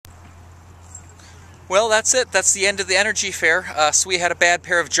Well, that's it. That's the end of the Energy Fair. So we had a bad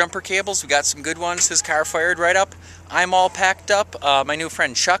pair of jumper cables. We got some good ones. His car fired right up. I'm all packed up. My new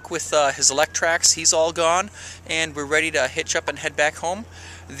friend Chuck with his Electrax, he's all gone. And we're ready to hitch up and head back home.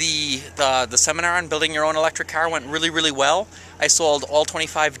 The seminar on building your own electric car went really well. I sold all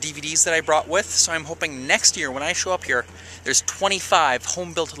 25 DVDs that I brought with. So I'm hoping next year when I show up here, there's 25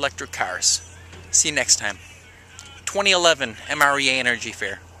 home-built electric cars. See you next time. 2011 MREA Energy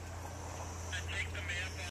Fair.